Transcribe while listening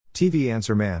TV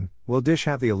Answer Man, will Dish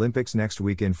have the Olympics next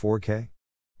week in 4K?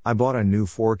 I bought a new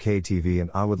 4K TV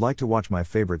and I would like to watch my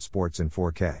favorite sports in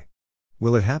 4K.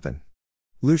 Will it happen?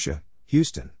 Lucia,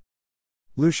 Houston.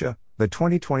 Lucia, the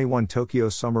 2021 Tokyo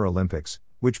Summer Olympics,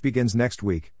 which begins next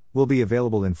week, will be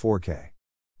available in 4K.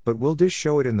 But will Dish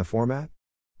show it in the format?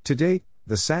 To date,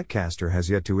 the Satcaster has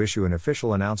yet to issue an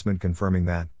official announcement confirming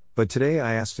that, but today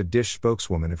I asked a Dish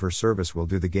spokeswoman if her service will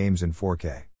do the games in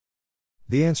 4K.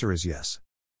 The answer is yes.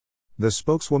 The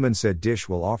spokeswoman said Dish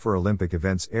will offer Olympic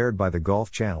events aired by the Golf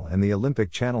Channel and the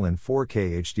Olympic Channel in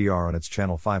 4K HDR on its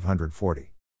channel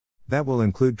 540. That will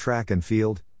include track and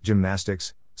field,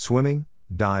 gymnastics, swimming,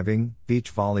 diving,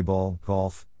 beach volleyball,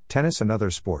 golf, tennis and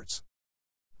other sports.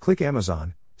 Click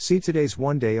Amazon, see today's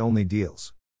one-day-only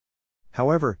deals.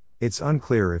 However, it's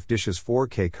unclear if Dish's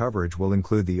 4K coverage will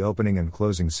include the opening and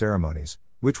closing ceremonies,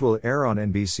 which will air on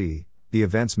NBC, the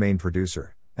event's main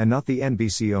producer, and not the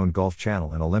NBC-owned Golf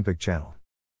Channel and Olympic Channel.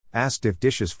 Asked if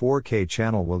Dish's 4K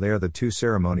channel will air the two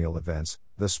ceremonial events,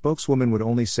 the spokeswoman would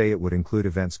only say it would include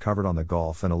events covered on the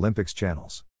Golf and Olympics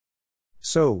channels.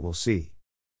 So, we'll see.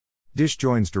 Dish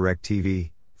joins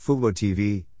DirecTV, Fubo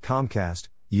TV, Comcast,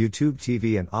 YouTube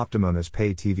TV and Optimum as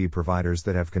pay TV providers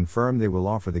that have confirmed they will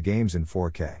offer the games in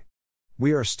 4K.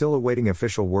 We are still awaiting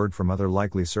official word from other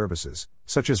likely services,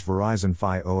 such as Verizon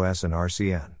FiOS and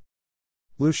RCN.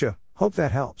 Lucia, hope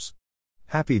that helps.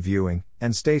 Happy viewing,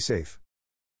 and stay safe.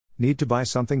 Need to buy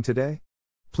something today?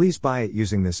 Please buy it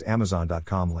using this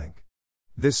Amazon.com link.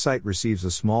 This site receives a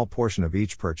small portion of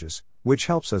each purchase, which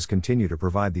helps us continue to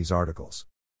provide these articles.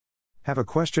 Have a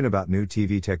question about new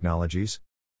TV technologies?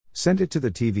 Send it to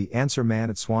the TV Answer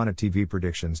Man at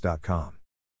swan@tvpredictions.com.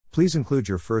 Please include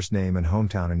your first name and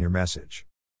hometown in your message.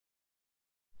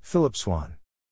 Philip Swan.